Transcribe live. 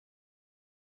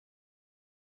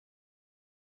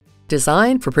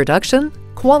Designed for production,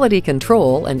 quality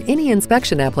control, and any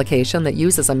inspection application that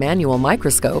uses a manual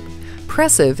microscope,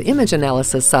 PRECiV image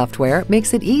analysis software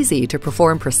makes it easy to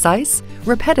perform precise,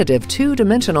 repetitive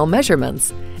two-dimensional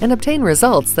measurements and obtain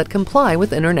results that comply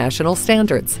with international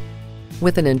standards.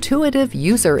 With an intuitive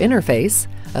user interface,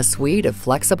 a suite of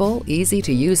flexible,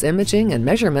 easy-to-use imaging and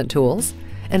measurement tools,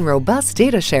 and robust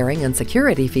data sharing and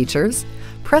security features,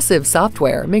 PRECiV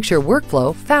software makes your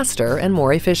workflow faster and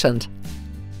more efficient.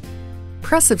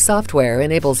 PRECiV software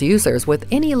enables users with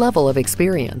any level of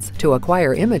experience to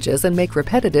acquire images and make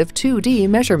repetitive 2D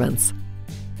measurements.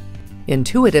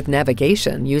 Intuitive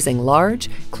navigation using large,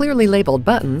 clearly labeled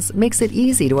buttons makes it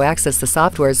easy to access the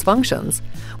software's functions,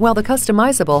 while the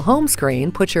customizable home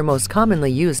screen puts your most commonly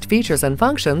used features and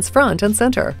functions front and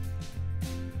center.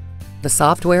 The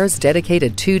software's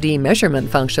dedicated 2D measurement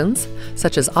functions,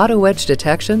 such as auto-edge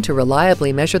detection to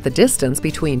reliably measure the distance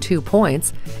between 2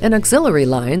 points and auxiliary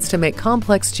lines to make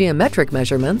complex geometric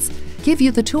measurements, give you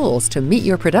the tools to meet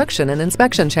your production and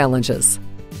inspection challenges.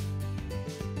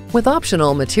 With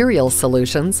optional materials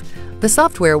solutions, the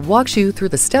software walks you through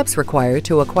the steps required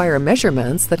to acquire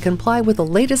measurements that comply with the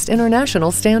latest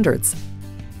international standards.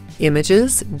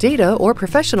 Images, data, or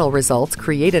professional results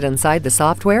created inside the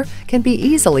software can be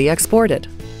easily exported.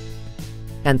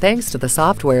 And thanks to the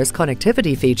software's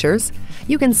connectivity features,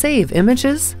 you can save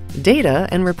images, data,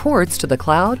 and reports to the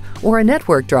cloud or a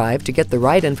network drive to get the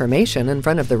right information in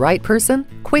front of the right person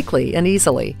quickly and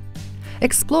easily.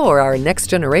 Explore our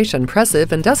next-generation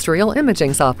PRECiV industrial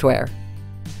imaging software.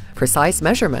 Precise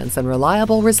measurements and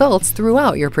reliable results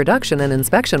throughout your production and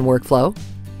inspection workflow.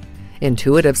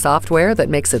 Intuitive software that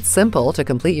makes it simple to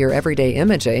complete your everyday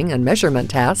imaging and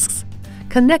measurement tasks.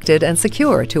 Connected and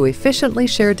secure to efficiently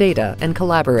share data and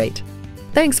collaborate.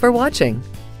 Thanks for watching.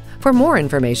 For more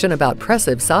information about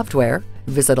PRECiV software,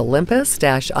 visit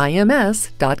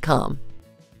olympus-ims.com.